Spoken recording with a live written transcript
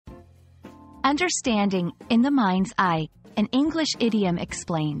Understanding, in the mind's eye, an English idiom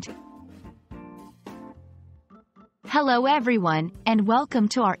explained. Hello everyone, and welcome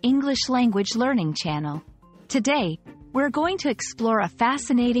to our English language learning channel. Today, we're going to explore a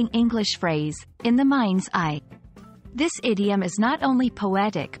fascinating English phrase, in the mind's eye. This idiom is not only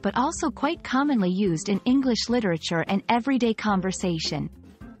poetic but also quite commonly used in English literature and everyday conversation.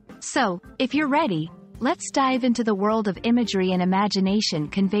 So, if you're ready, let's dive into the world of imagery and imagination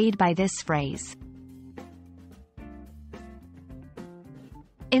conveyed by this phrase.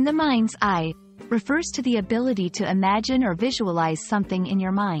 In the mind's eye refers to the ability to imagine or visualize something in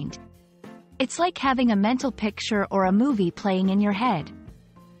your mind. It's like having a mental picture or a movie playing in your head.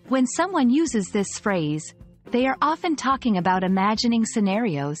 When someone uses this phrase, they are often talking about imagining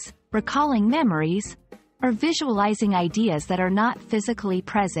scenarios, recalling memories, or visualizing ideas that are not physically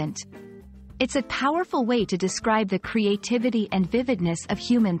present. It's a powerful way to describe the creativity and vividness of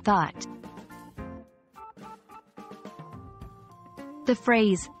human thought. The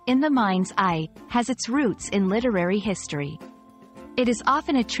phrase, in the mind's eye, has its roots in literary history. It is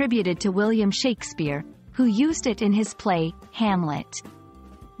often attributed to William Shakespeare, who used it in his play, Hamlet.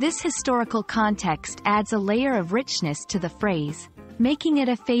 This historical context adds a layer of richness to the phrase, making it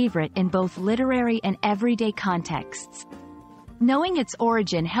a favorite in both literary and everyday contexts. Knowing its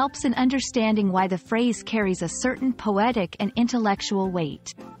origin helps in understanding why the phrase carries a certain poetic and intellectual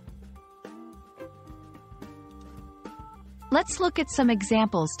weight. Let's look at some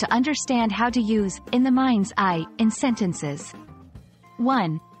examples to understand how to use in the mind's eye in sentences.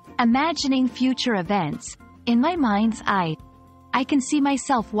 1. Imagining future events. In my mind's eye, I can see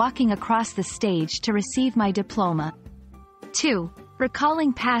myself walking across the stage to receive my diploma. 2.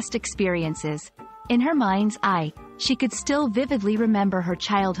 Recalling past experiences. In her mind's eye, she could still vividly remember her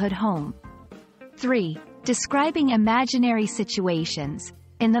childhood home. 3. Describing imaginary situations.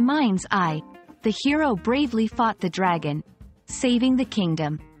 In the mind's eye, the hero bravely fought the dragon, saving the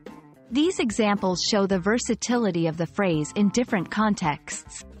kingdom. These examples show the versatility of the phrase in different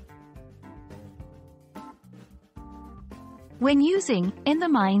contexts. When using in the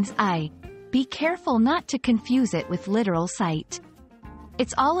mind's eye, be careful not to confuse it with literal sight.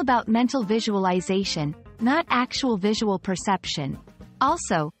 It's all about mental visualization, not actual visual perception.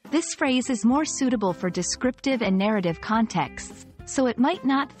 Also, this phrase is more suitable for descriptive and narrative contexts, so it might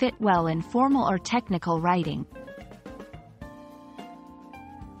not fit well in formal or technical writing.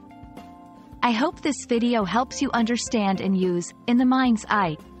 I hope this video helps you understand and use in the mind's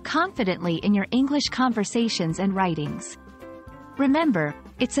eye confidently in your English conversations and writings. Remember,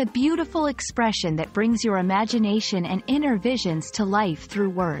 it's a beautiful expression that brings your imagination and inner visions to life through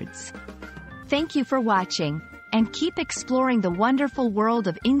words. Thank you for watching, and keep exploring the wonderful world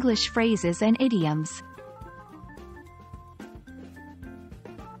of English phrases and idioms.